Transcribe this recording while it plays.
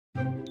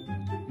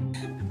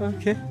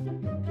Okay.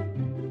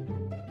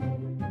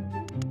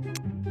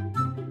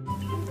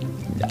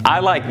 I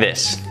like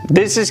this.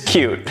 This is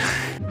cute.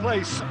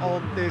 Place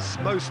on this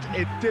most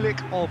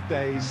idyllic of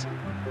days.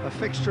 A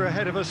fixture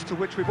ahead of us to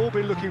which we've all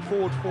been looking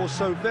forward for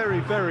so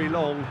very, very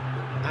long.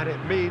 And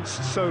it means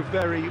so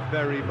very,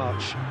 very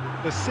much.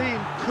 The scene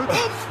could...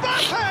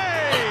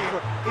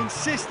 Mbappe!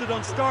 Insisted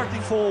on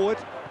starting forward.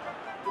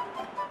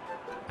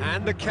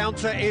 And the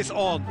counter is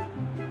on.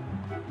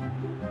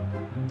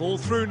 Ball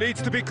through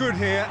needs to be good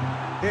here.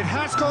 It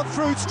has got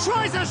through,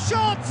 tries a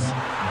shot!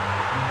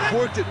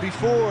 Worked it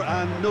before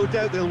and no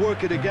doubt they'll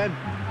work it again.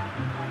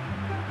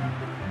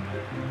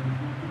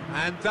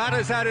 And that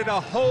has added a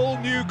whole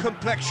new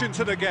complexion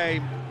to the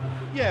game.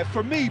 Yeah,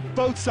 for me,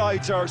 both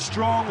sides are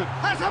strong.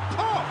 Has a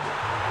pop!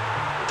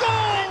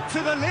 Goal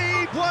to the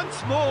lead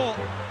once more.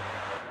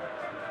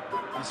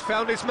 He's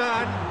found his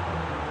man.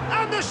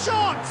 And the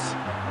shot!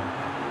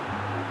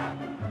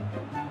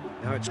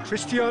 Now it's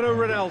Cristiano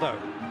Ronaldo.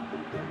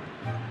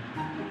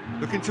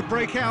 Looking to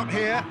break out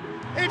here.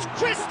 It's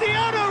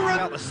Cristiano Ronaldo!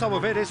 About the sum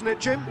of it, isn't it,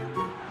 Jim?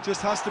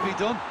 Just has to be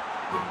done.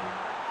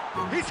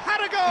 He's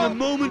had a goal! A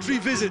momentary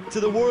visit to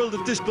the world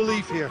of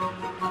disbelief here.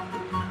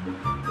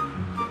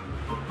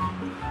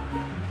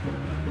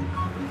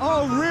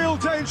 Oh, real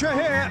danger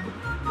here.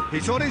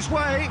 He's on his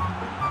way.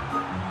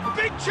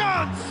 Big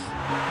chance!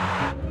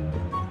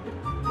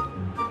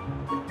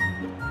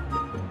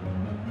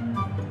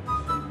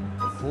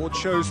 Ford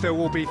shows there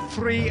will be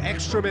 3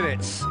 extra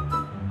minutes.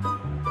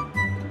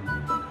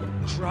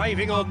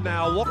 Driving on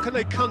now, what can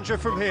they conjure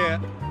from here?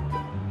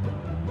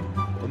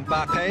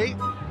 Mbappe.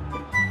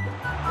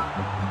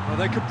 Oh,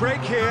 they could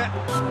break here.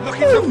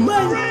 Looking to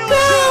real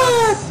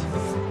chance!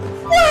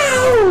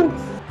 Wow!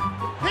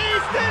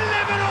 He's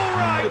delivered all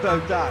right!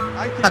 About that,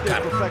 I think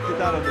they perfected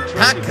that on the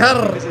training.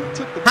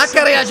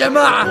 هاكر يا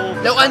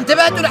جماعة لو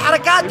انتبهتوا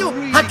لحركاته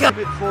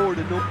هاكر forward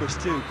in numbers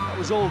too. That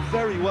was all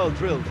very well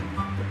drilled.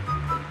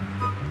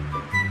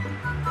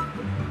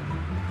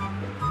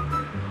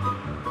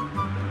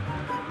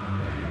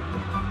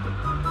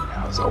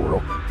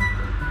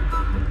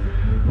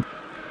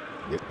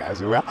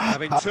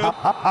 Having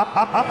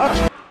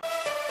turned